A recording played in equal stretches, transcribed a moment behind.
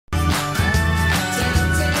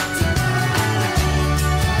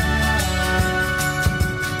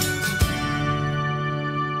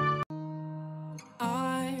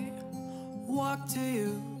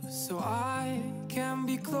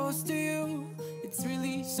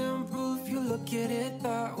look at it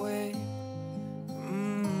that way.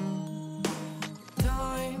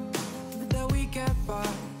 Time that we get by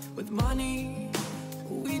with money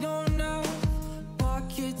we don't know.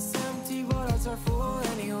 Pockets empty but hearts are full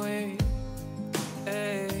anyway.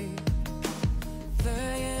 Hey,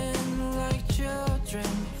 playing like children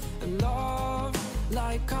and love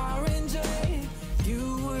like 𝗬𝗲𝘅.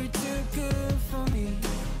 You were too good for me,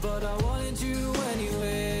 but I wanted you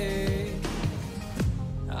anyway.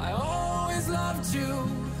 I always loved you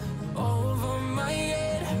over my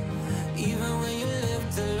head, even when you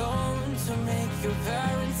lived alone to make your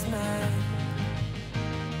parents mad.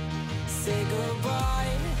 Say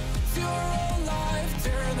goodbye to your old life,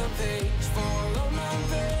 turn the page, follow my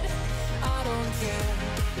bed. I don't care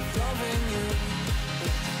if loving you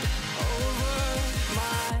over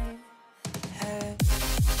my head.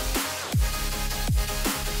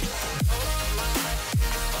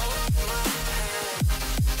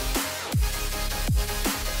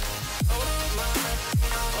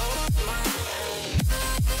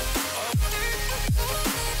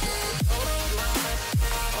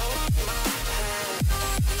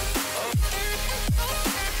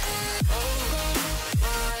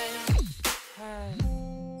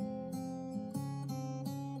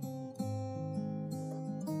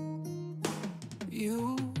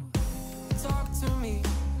 You talk to me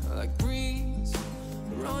like breeze,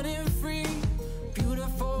 running free,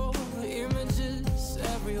 beautiful images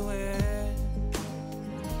everywhere.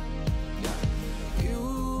 Yeah.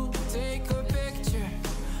 You take a picture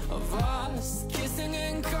of us kissing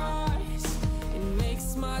in cars, it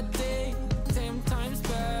makes my day 10 times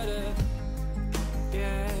better.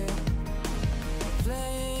 Yeah,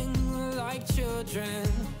 playing like children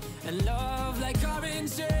and love like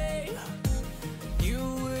𝗬𝗲𝘅. You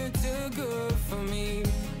were too good for me,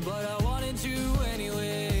 but I wanted you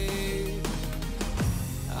anyway.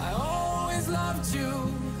 I always loved you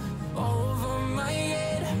over my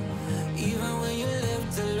head, even when you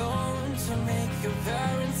lived alone to make your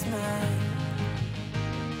parents mad.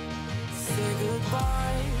 Say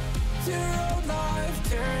goodbye to your old life,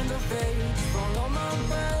 turn the page, follow my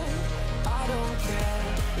bed. I don't care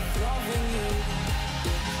if loving you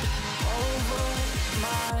over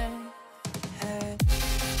my